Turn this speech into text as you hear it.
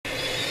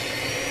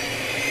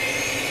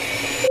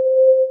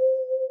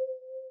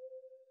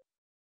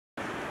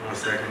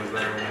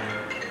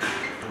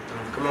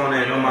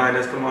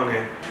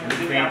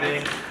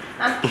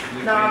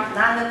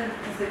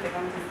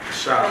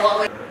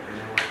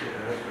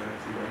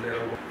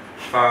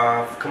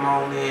5. Come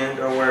on in.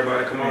 Don't worry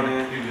about it. Come on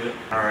in. You good.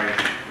 All right.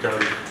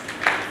 Double.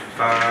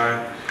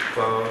 5,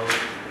 4,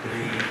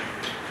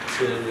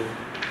 3, 2,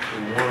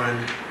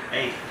 1.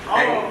 8.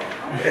 Oh.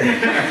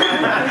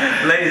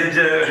 Ladies and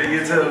gentlemen,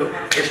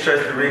 YouTube, it's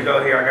Trusted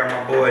Rico here. I got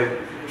my boy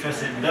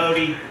Trusted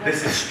Doty.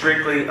 This is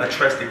strictly a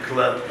Trusted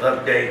Club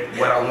update.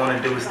 What I want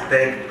to do is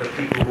thank the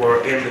people who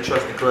are in the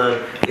Trusted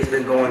Club. It's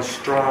been going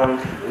strong.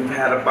 We've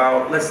had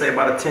about, let's say,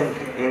 about a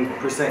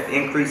 10%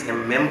 increase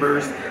in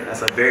members.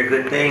 That's a very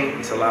good thing.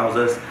 This allows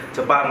us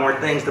to buy more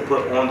things to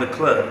put on the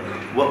club.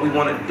 What we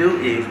want to do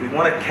is we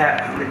want to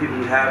cap how many people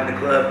we have in the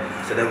club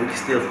so that we can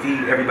still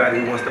feed everybody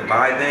who wants to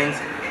buy things.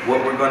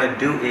 What we're going to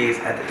do is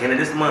at the end of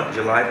this month,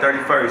 July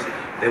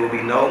 31st, there will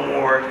be no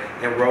more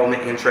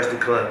enrollment in Trusted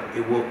Club.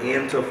 It will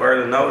end till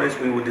further notice.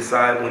 We will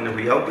decide when to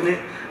reopen it.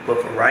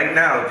 But for right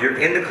now, if you're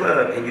in the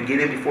club and you get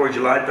in before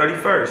July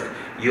 31st,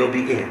 you'll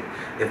be in.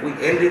 If we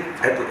end it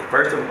at the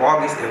 1st of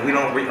August and we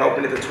don't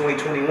reopen it to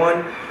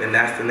 2021, then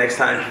that's the next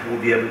time people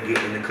will be able to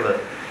get in the club.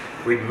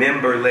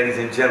 Remember, ladies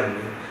and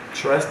gentlemen,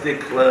 Trusted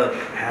Club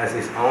has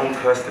its own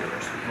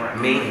customers,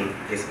 meaning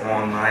it's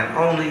online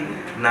only,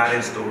 not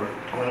in store.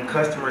 Own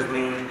customers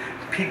mean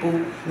people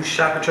who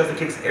shop at Trusted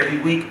Kicks every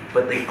week,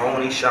 but they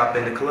only shop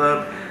in the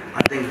club.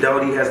 I think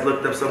Doty has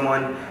looked up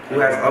someone who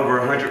has over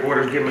 100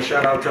 orders. Give him a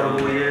shout out, tell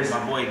him who he is.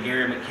 My boy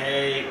Gary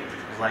McKay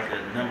is like the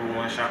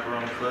 #1 shopper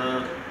on the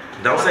club.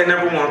 Don't say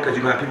 #1 because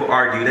you got people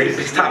argue.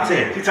 He's top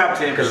 10. He's top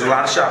 10 because there's a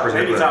lot of shoppers in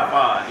the club. Maybe top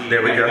 5.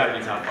 There we go. Gotta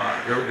be top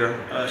 5. There we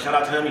go. Shout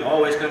out to him. He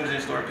always comes in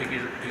the store,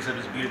 picks up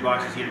his beauty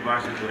boxes, heater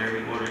boxes, whatever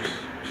he orders.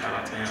 Shout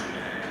out to him,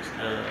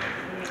 man.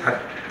 I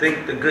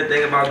think the good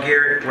thing about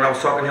Garrett, when I was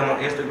talking to him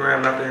on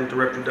Instagram, not to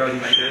interrupt you, Doty,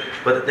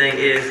 but the thing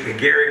is,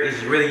 Garrett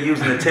is really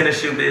using the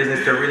tennis shoe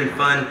business to really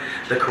fund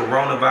the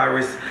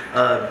coronavirus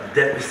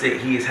deficit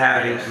he is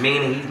having,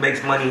 meaning he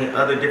makes money in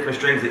other different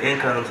streams of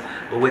incomes,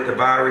 but with the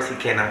virus, he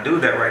cannot do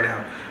that right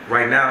now.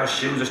 Right now,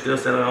 shoes are still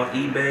selling on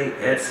eBay,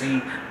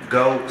 Etsy,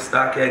 Go,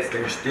 StockX,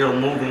 they're still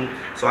moving,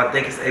 so I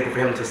think it's able for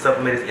him to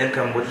supplement his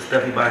income with the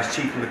stuff he buys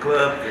cheap from the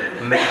club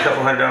and make a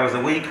couple $100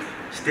 a week.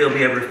 Still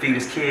be able to feed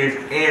his kids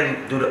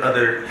and do the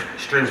other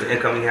streams of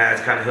income he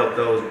has, kind of help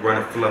those run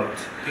afloat.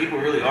 People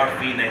really are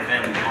feeding their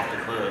families off the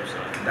club, so.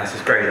 That's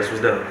just great, that's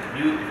what's dope.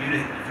 If you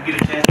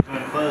get a chance to join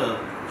the club,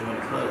 join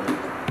the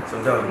club.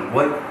 So Doty,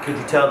 what could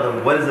you tell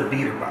them, what is a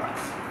beater box?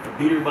 A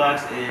beater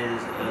box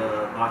is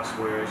a box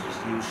where it's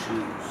just used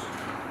shoes.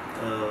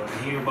 The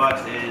heater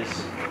box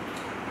is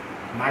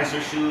nicer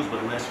shoes,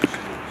 but lesser shoes.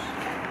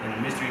 And the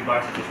mystery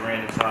box is just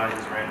random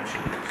sizes, random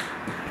shoes.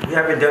 We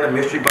haven't done a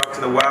mystery box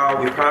in a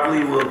while. We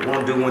probably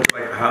won't do one until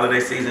like the holiday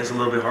season. It's a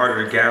little bit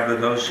harder to gather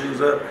those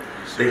shoes up.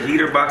 The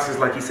heater boxes,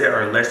 like you said,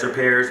 are lesser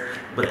pairs,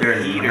 but they're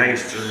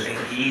nicer.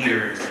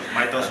 Heaters.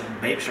 Might throw some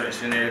Bape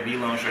shirts in there,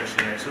 V-Lone shirts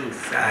in there too.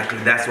 Exactly.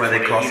 That's why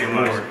they cost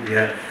more.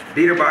 Yeah.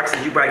 Beater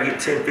boxes, you probably get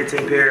 10,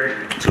 15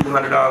 pair,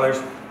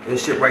 $200. It'll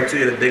ship right to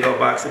you in a big old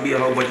box. It'll be a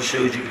whole bunch of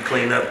shoes you can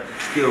clean up,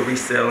 still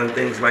resell and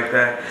things like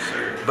that.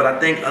 But I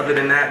think other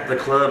than that, the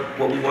club,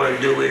 what we want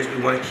to do is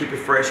we want to keep it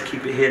fresh,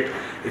 keep it hip.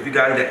 If you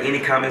guys got any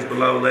comments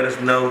below, let us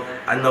know.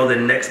 I know that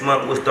next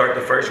month we'll start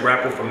the first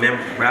raffle for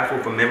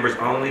members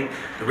only.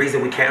 The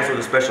reason we canceled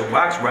the special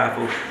box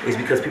raffle is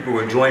because people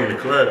were joining the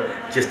club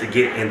just to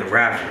get in the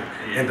raffle.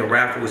 And the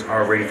raffle is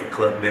already for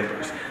club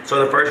members.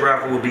 So the first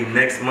raffle will be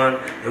next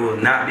month. It will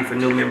not be for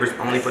new members,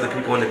 only for the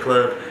people in the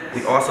club.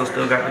 We also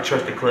still got the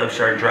Trusted Club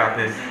shirt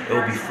dropping. It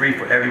will be free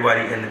for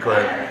everybody in the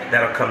club.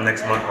 That'll come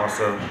next month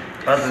also.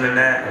 Other than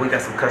that, we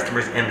got some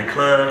customers in the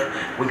club.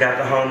 We got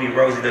the homie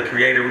Rosie, the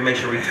creator. We make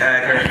sure we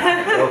tag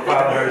her. Go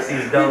follow her.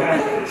 She's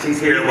dope.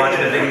 She's here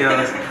watching the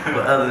videos.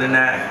 But other than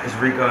that, it's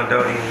Rico and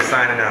Doty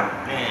signing out.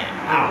 Man,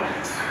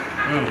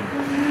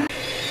 out.